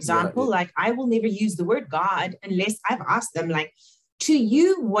 For example, like I will never use the word God unless I've asked them, like, to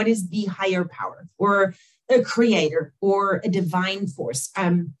you, what is the higher power or a creator or a divine force?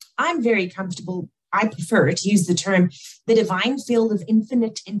 I'm very comfortable. I prefer to use the term the divine field of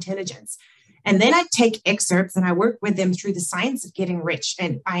infinite intelligence. And then I take excerpts and I work with them through the science of getting rich.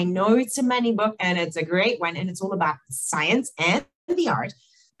 And I know it's a money book and it's a great one. And it's all about science and the art.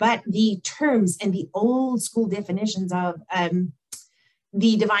 But the terms and the old school definitions of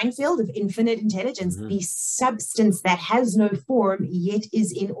the divine field of infinite intelligence, the substance that has no form, yet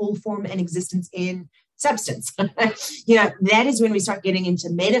is in all form and existence in substance. That is when we start getting into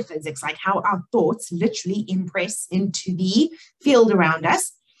metaphysics, like how our thoughts literally impress into the field around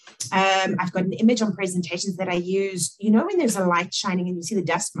us. I've got an image on presentations that I use, when there's a light shining and you see the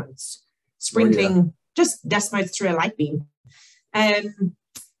dust motes sprinkling, just dust motes through a light beam.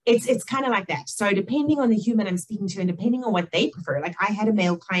 It's kind of like that. So depending on the human I'm speaking to and depending on what they prefer, like I had a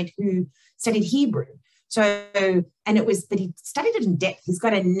male client who studied Hebrew. But he studied it in depth. He's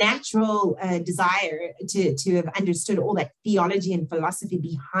got a natural desire to have understood all that theology and philosophy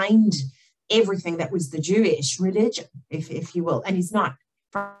behind everything that was the Jewish religion, if you will. And he's not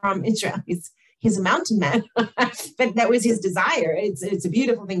from Israel. He's a mountain man, but that was his desire. It's a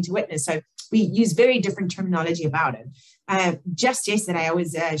beautiful thing to witness. So we use very different terminology about it. Just yesterday, I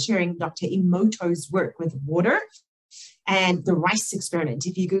was sharing Dr. Emoto's work with water and the rice experiment.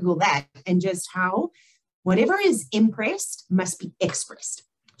 If you Google that, and just how whatever is impressed must be expressed.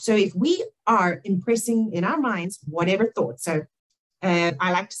 So if we are impressing in our minds whatever thoughts, so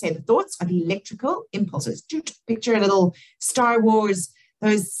I like to say the thoughts are the electrical impulses. Picture a little Star Wars,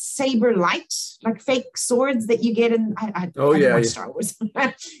 those saber light, like fake swords that you get in. I watch Star Wars,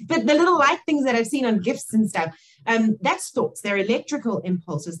 but the little light things that I've seen on gifts and stuff. That's thoughts. They're electrical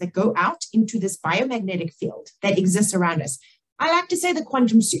impulses that go out into this biomagnetic field that exists around us. I like to say the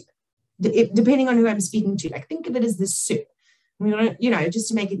quantum soup. Depending on who I'm speaking to, like think of it as this soup. Just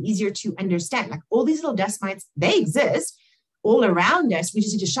to make it easier to understand, like all these little dust mites, they exist all around us. We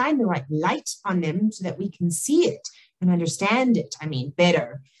just need to shine the right light on them so that we can see it and understand it.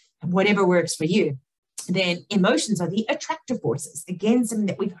 Better, whatever works for you. Then emotions are the attractive forces. Again, something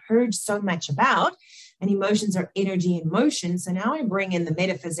that we've heard so much about. And emotions are energy in motion. So now I bring in the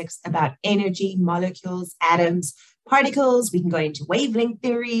metaphysics about energy, molecules, atoms, particles. We can go into wavelength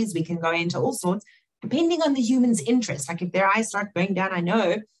theories. We can go into all sorts, depending on the human's interest. Like if their eyes start going down, I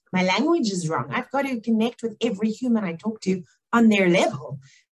know my language is wrong. I've got to connect with every human I talk to on their level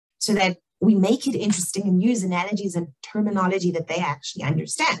so that we make it interesting and use analogies and terminology that they actually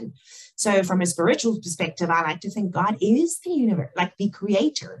understand. So from a spiritual perspective, I like to think God is the universe, like the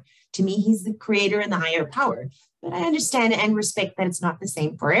creator. To me, he's the creator and the higher power. But I understand and respect that it's not the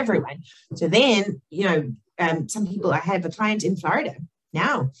same for everyone. So then, some people, I have a client in Florida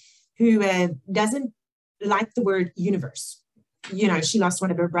now who doesn't like the word universe. She lost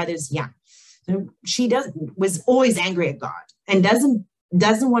one of her brothers young. So she was always angry at God and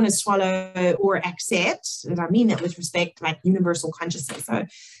doesn't want to swallow or accept, and I mean that with respect, like universal consciousness. So,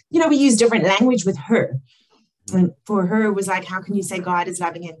 we use different language with her. And for her, it was like, how can you say God is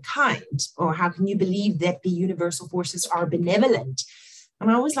loving and kind? Or how can you believe that the universal forces are benevolent?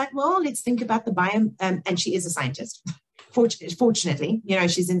 And I was like, well, let's think about the biome. And she is a scientist. Fortunately,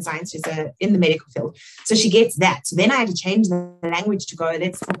 she's in science, she's in the medical field. So she gets that. So then I had to change the language to go,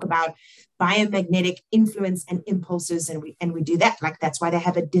 let's talk about biomagnetic influence and impulses. And we do that. Like that's why they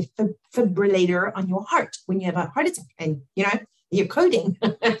have a defibrillator on your heart when you have a heart attack and, you're coding.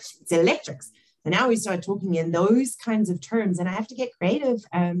 It's electrics. And now we start talking in those kinds of terms, and I have to get creative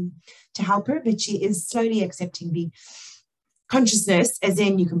to help her, but she is slowly accepting the consciousness, as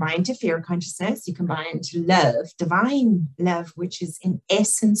in you combine to fear consciousness, you combine to love, divine love, which is in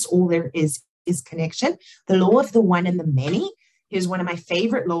essence, all there is connection. The law of the one and the many is one of my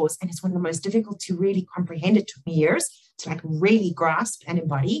favorite laws, and it's one of the most difficult to really comprehend. It took me years to like really grasp and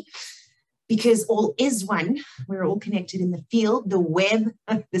embody, because all is one. We're all connected in the field, the web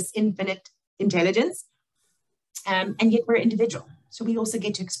of this infinite intelligence, and yet we're individual. So we also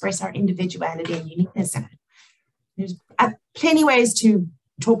get to express our individuality and uniqueness in it. There's plenty ways to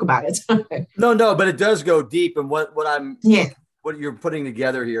talk about it. No, but it does go deep. And what you're putting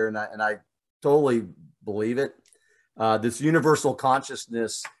together here, and I totally believe it. This universal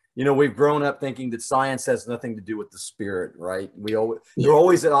consciousness. We've grown up thinking that science has nothing to do with the spirit, right? They're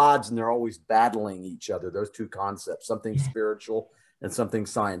always at odds and they're always battling each other. Those two concepts, something spiritual and something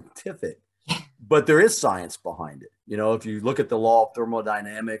scientific. But there is science behind it. If you look at the law of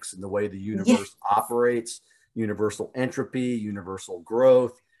thermodynamics and the way the universe operates, universal entropy, universal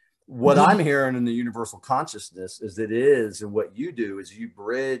growth, what I'm hearing in the universal consciousness is that it is, and what you do is you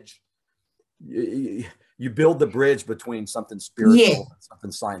bridge, you build the bridge between something spiritual and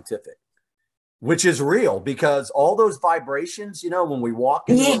something scientific, which is real, because all those vibrations, when we walk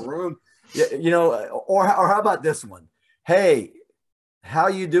into a room, or how about this one? Hey, how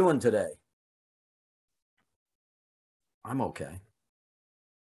you doing today? I'm okay.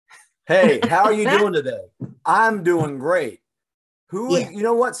 Hey, how are you doing today? I'm doing great. You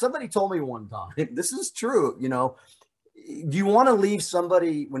know what? Somebody told me one time, this is true. Do you want to leave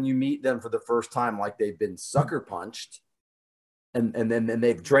somebody when you meet them for the first time like they've been sucker punched? and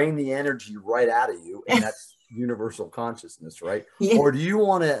they've drained the energy right out of you, and that's universal consciousness, right? Yeah. Or do you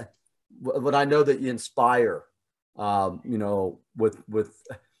want to, but I know that you inspire, you know, with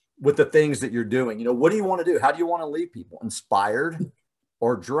the things that you're doing, you know, what do you want to do? How do you want to leave people? Inspired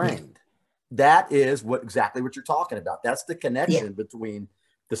or drained? That is exactly what you're talking about. That's the connection Yeah. between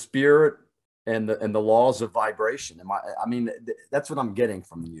the spirit and the laws of vibration. I mean, that's what I'm getting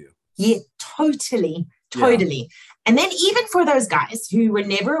from you. Yeah, totally, Yeah. totally. And then even for those guys who were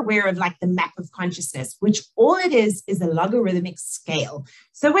never aware of like the map of consciousness, which all it is a logarithmic scale.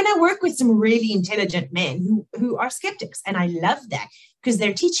 So when I work with some really intelligent men who are skeptics, and I love that because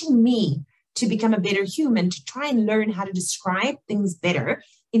they're teaching me to become a better human, to try and learn how to describe things better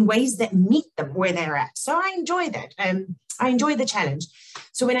in ways that meet them where they're at. So I enjoy that. I enjoy the challenge.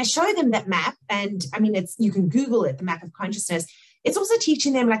 So when I show them that map, and I mean, you can Google it, the map of consciousness. It's also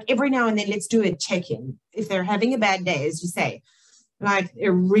teaching them, like, every now and then, let's do a check-in. If they're having a bad day, as you say, like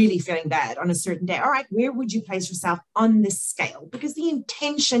they're really feeling bad on a certain day. All right, where would you place yourself on this scale? Because the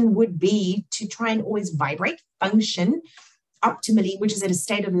intention would be to try and always vibrate, function optimally, which is at a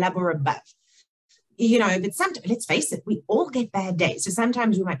state of love or above. You know, but sometimes, let's face it, we all get bad days. So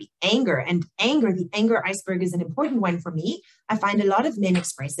sometimes we might be the anger iceberg is an important one for me. I find a lot of men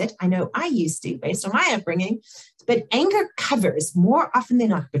express it. I know I used to, based on my upbringing, but anger covers more often than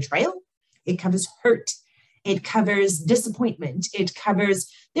not betrayal. It covers hurt. It covers disappointment. It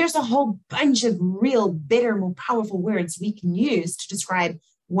covers, there's a whole bunch of real, better, more powerful words we can use to describe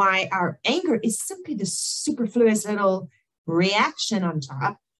why our anger is simply the superfluous little reaction on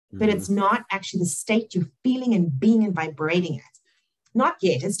top, but it's not actually the state you're feeling and being and vibrating at. Not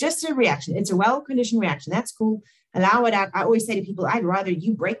yet. It's just a reaction. It's a well-conditioned reaction. That's cool. Allow it out. I always say to people, I'd rather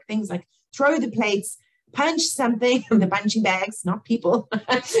you break things, like throw the plates, punch something, the punching bags, not people,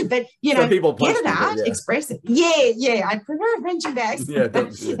 but you know, get it out, yeah. Express it. Yeah. I prefer punching bags. Yeah,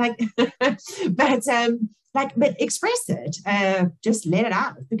 don't do it. but express it. Just let it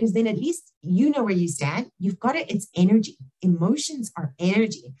out, because then at least you know where you stand. You've got it. It's energy. Emotions are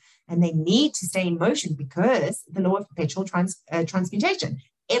energy, and they need to stay in motion because the law of perpetual transmutation.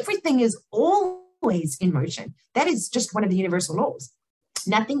 Everything is always in motion. That is just one of the universal laws.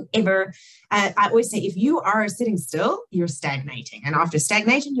 Nothing ever, I always say, if you are sitting still, you're stagnating. And after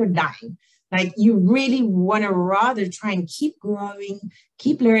stagnation, you're dying. Like, you really want to rather try and keep growing,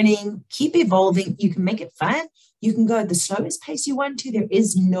 keep learning, keep evolving. You can make it fun. You can go at the slowest pace you want to. There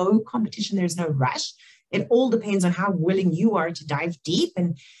is no competition. There's no rush. It all depends on how willing you are to dive deep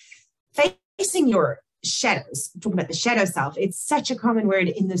and facing your shadows. Talking about the shadow self. It's such a common word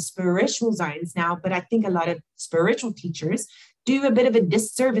in the spiritual zones now, but I think a lot of spiritual teachers do a bit of a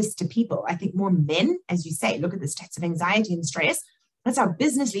disservice to people. I think more men, as you say, look at the stats of anxiety and stress. That's our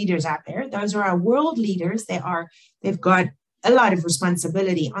business leaders out there. Those are our world leaders. They've got a lot of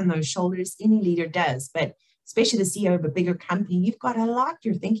responsibility on those shoulders. Any leader does, but especially the CEO of a bigger company, you've got a lot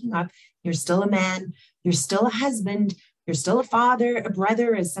you're thinking of. You're still a man. You're still a husband. You're still a father, a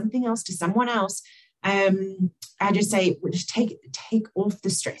brother, as something else to someone else. I just say, just take off the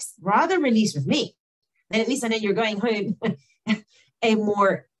stress. Rather release with me. Then at least I know you're going home a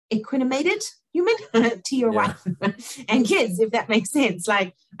more equanimated human to your wife and kids, if that makes sense.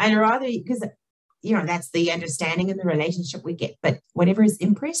 Like, I'd rather, because, you know, that's the understanding in the relationship we get. But whatever is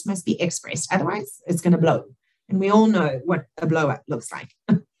impressed must be expressed. Otherwise, it's going to blow. And we all know what a blow up looks like.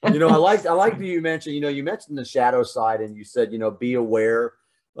 You know, I like that you mentioned the shadow side, and you said, you know, be aware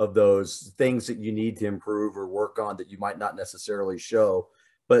of those things that you need to improve or work on that you might not necessarily show.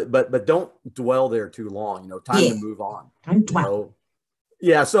 But don't dwell there too long. You know, time to move on. Don't dwell.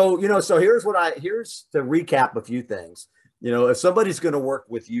 Yeah. So, you know, here's to recap a few things. You know, if somebody's going to work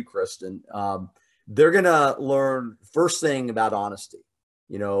with you, Kristen, they're going to learn first thing about honesty,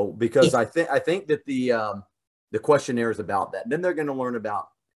 you know, because I think that the questionnaire is about that. And then they're going to learn about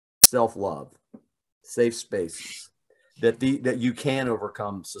self-love, safe spaces, that you can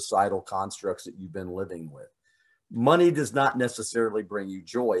overcome societal constructs that you've been living with. Money does not necessarily bring you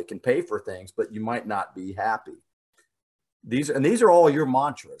joy. It can pay for things, but you might not be happy. These are all your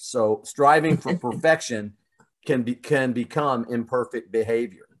mantras. So striving for perfection can become imperfect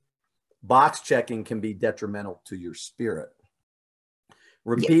behavior. Box checking can be detrimental to your spirit.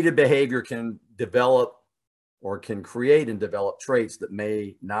 Repeated behavior can develop or can create and develop traits that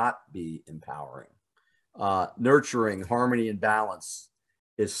may not be empowering. Nurturing harmony and balance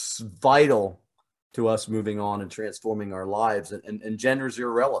is vital to us moving on and transforming our lives, and gender is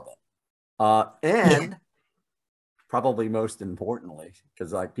irrelevant. And probably most importantly,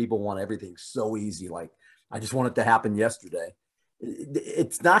 because like people want everything so easy, like I just want it to happen yesterday.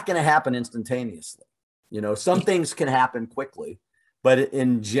 It's not going to happen instantaneously. Some things can happen quickly, but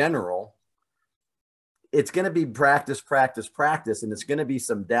in general, it's going to be practice, practice, practice. And it's going to be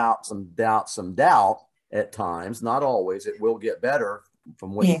some doubt at times, not always. It will get better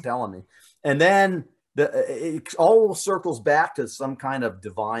from what you're telling me. And then it all circles back to some kind of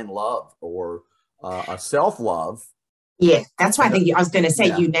divine love or a self-love. Yeah, that's why I was going to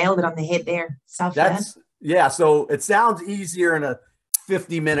say you nailed it on the head there. Self-love. So it sounds easier in a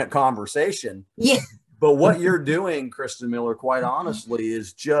 50-minute conversation. Yeah. But what you're doing, Kristen Miller, quite honestly,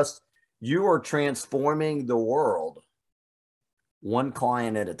 is just you are transforming the world one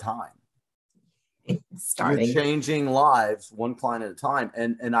client at a time. You're changing lives one client at a time.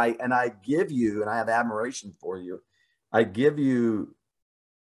 And I give you, and I have admiration for you, I give you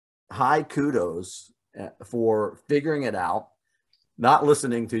high kudos for figuring it out, not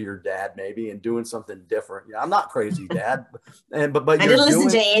listening to your dad maybe and doing something different. I'm not crazy, Dad. But I didn't listen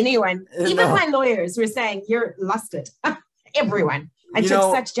to anyone. Even my lawyers were saying, you're lost it. Everyone. I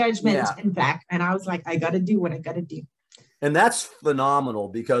took such judgment and back. And I was like, I got to do what I got to do. And that's phenomenal,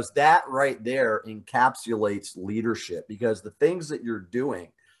 because that right there encapsulates leadership, because the things that you're doing,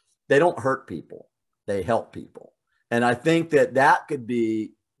 they don't hurt people. They help people. And I think that could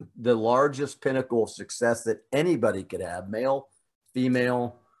be the largest pinnacle of success that anybody could have, male,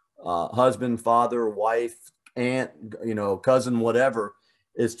 female, husband, father, wife, aunt, cousin, whatever,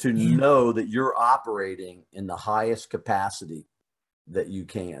 is to know that you're operating in the highest capacity that you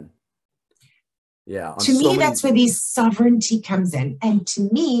can. Yeah. To me, that's where this sovereignty comes in. And to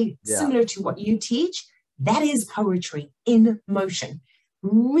me, similar to what you teach, that is poetry in motion.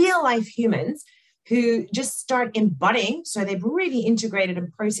 Real life humans who just start embodying, so they've really integrated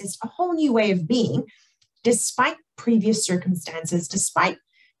and processed a whole new way of being, despite previous circumstances, despite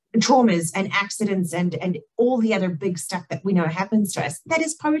traumas and accidents and all the other big stuff that we know happens to us. That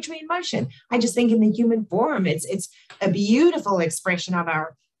is poetry in motion. I just think in the human form, it's a beautiful expression of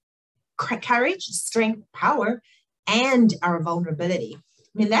our courage, strength, power, and our vulnerability. I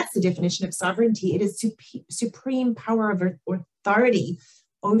mean, that's the definition of sovereignty. It is supreme power of authority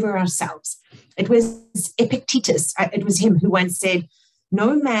over ourselves. It was Epictetus. It was him who once said,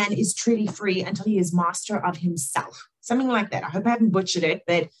 no man is truly free until he is master of himself. Something like that. I hope I haven't butchered it,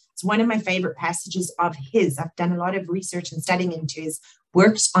 but it's one of my favorite passages of his. I've done a lot of research and studying into his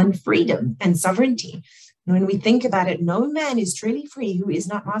works on freedom and sovereignty. And when we think about it, no man is truly free who is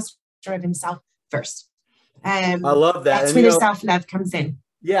not master of himself first. I love that. That's where the self-love comes in.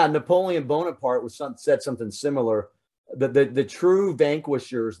 Yeah, Napoleon Bonaparte said something similar. The true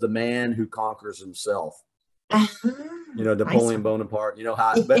vanquisher is the man who conquers himself. Napoleon Bonaparte.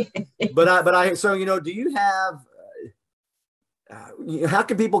 So do you have? How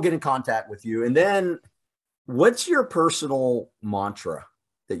can people get in contact with you? And then, what's your personal mantra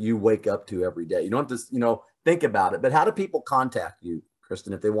that you wake up to every day? You don't have to, think about it, but how do people contact you,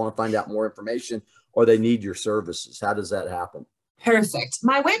 Kristen, if they want to find out more information or they need your services? How does that happen? Perfect.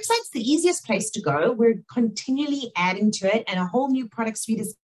 My website's the easiest place to go. We're continually adding to it, and a whole new product suite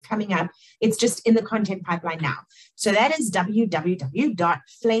is coming up. It's just in the content pipeline now. So that is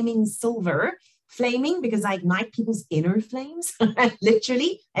www.flamingsilver. Flaming because I ignite people's inner flames,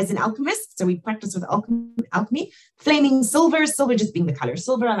 literally, as an alchemist. So we practice with alchemy. Flaming silver, silver just being the color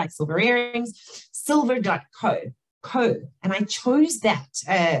silver. I like silver earrings. Silver.co. And I chose that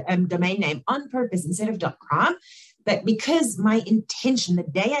domain name on purpose instead of .com. But because my intention, the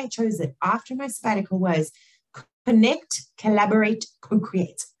day I chose it after my sabbatical, was connect, collaborate,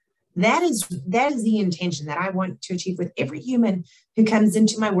 co-create. That is the intention that I want to achieve with every human who comes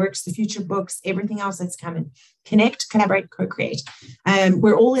into my works, the future books, everything else that's coming. Connect, collaborate, co-create.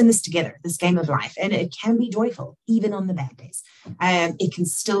 We're all in this together, this game of life, and it can be joyful, even on the bad days. It can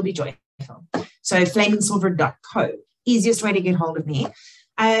still be joyful. So flamingsilver.co, easiest way to get hold of me.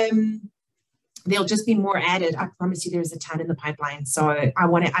 There'll just be more added. I promise you there's a ton in the pipeline. So I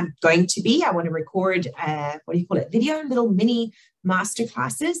want to record, video, little mini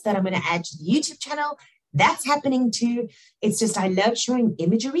masterclasses that I'm going to add to the YouTube channel. That's happening too. It's just, I love showing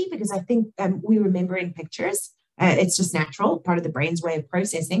imagery because I think we remember in pictures. It's just natural, part of the brain's way of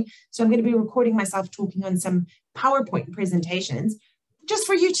processing. So I'm going to be recording myself talking on some PowerPoint presentations just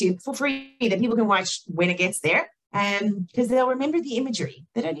for YouTube for free that people can watch when it gets there. Because they'll remember the imagery.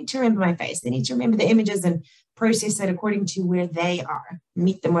 They don't need to remember my face. They need to remember the images and process it according to where they are.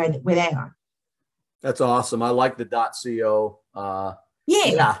 Meet them where they are. That's awesome. I like the .co.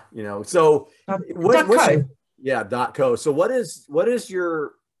 So .co. So what's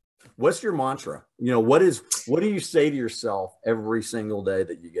your mantra? What do you say to yourself every single day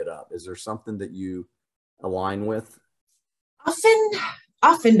that you get up? Is there something that you align with? Often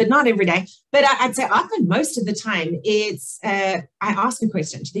often, but not every day. But I'd say often, most of the time, it's I ask a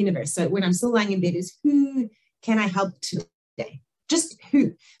question to the universe. So when I'm still lying in bed, is who can I help today? Just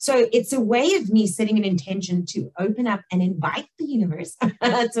who. So it's a way of me setting an intention to open up and invite the universe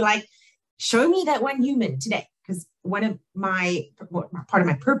to like show me that one human today. Because one of my part of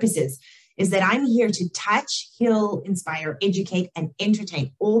my purpose is that I'm here to touch, heal, inspire, educate, and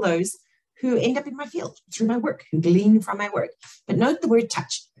entertain all those who end up in my field through my work, who glean from my work. But note the word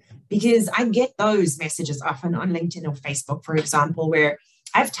touch, because I get those messages often on LinkedIn or Facebook, for example, where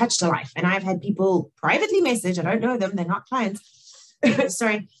I've touched a life and I've had people privately message, I don't know them, they're not clients,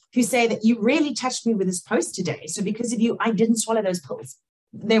 sorry, who say that you really touched me with this post today. So because of you, I didn't swallow those pills.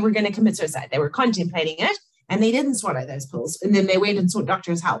 They were going to commit suicide. They were contemplating it and they didn't swallow those pills. And then they went and sought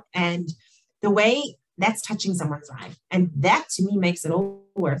doctor's help. And the way that's touching someone's life, and that to me makes it all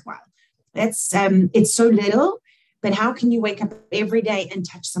worthwhile. That's it's so little, but how can you wake up every day and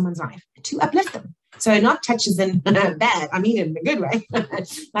touch someone's life to uplift them? So not touch as in bad, I mean in a good way.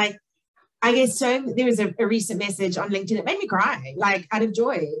 Like, I guess so. There was a recent message on LinkedIn. It made me cry, like out of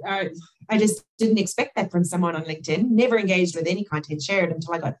joy. I just didn't expect that from someone on LinkedIn. Never engaged with any content shared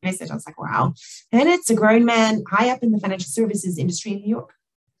until I got the message. I was like, wow. And it's a grown man high up in the financial services industry in New York.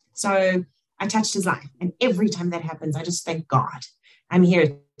 So I touched his life. And every time that happens, I just thank God. I'm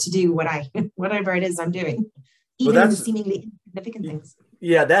here to do whatever it is I'm doing, even in the seemingly insignificant things.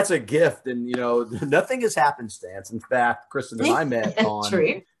 Yeah, that's a gift. And, nothing is happenstance. In fact, Kristen and I met on...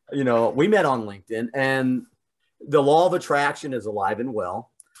 True. We met on LinkedIn, and the law of attraction is alive and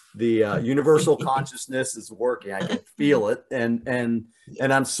well. The universal consciousness is working. I can feel it. And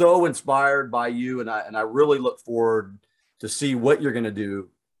I'm so inspired by you. And I really look forward to see what you're going to do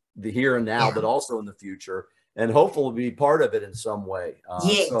the here and now, but also in the future, and hopefully be part of it in some way.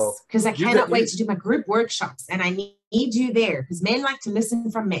 Yes, because I cannot wait to do my group workshops, and I need you there because men like to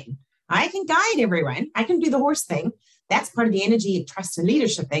listen from men. I can guide everyone. I can do the horse thing. That's part of the energy, trust, and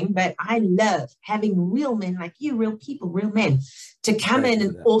leadership thing. But I love having real men like you, real people, real men, to come in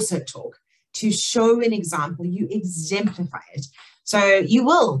and also talk, to show an example. You exemplify it. So you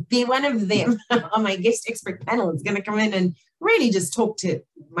will be one of them on my guest expert panel. It's going to come in and really just talk to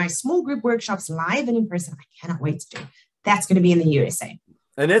my small group workshops live and in person. I cannot wait to do. That's going to be in the USA.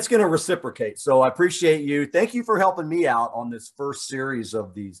 And it's going to reciprocate. So I appreciate you. Thank you for helping me out on this first series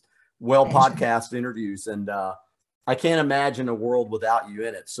of these podcast interviews. And I can't imagine a world without you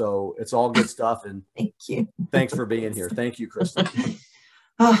in it. So it's all good stuff. And thank you. Thanks for being here. Thank you, Kristen.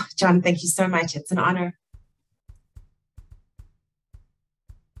 Oh, John, thank you so much. It's an honor.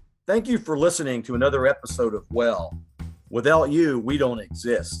 Thank you for listening to another episode of Well. Without you, we don't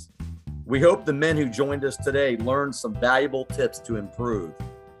exist. We hope the men who joined us today learned some valuable tips to improve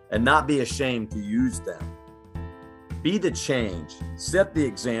and not be ashamed to use them. Be the change, set the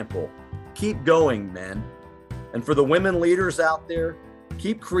example, keep going, men. And for the women leaders out there,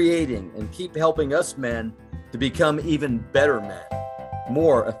 keep creating and keep helping us men to become even better men,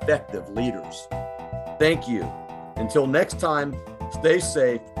 more effective leaders. Thank you. Until next time, stay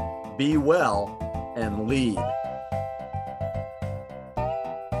safe, be well, and lead.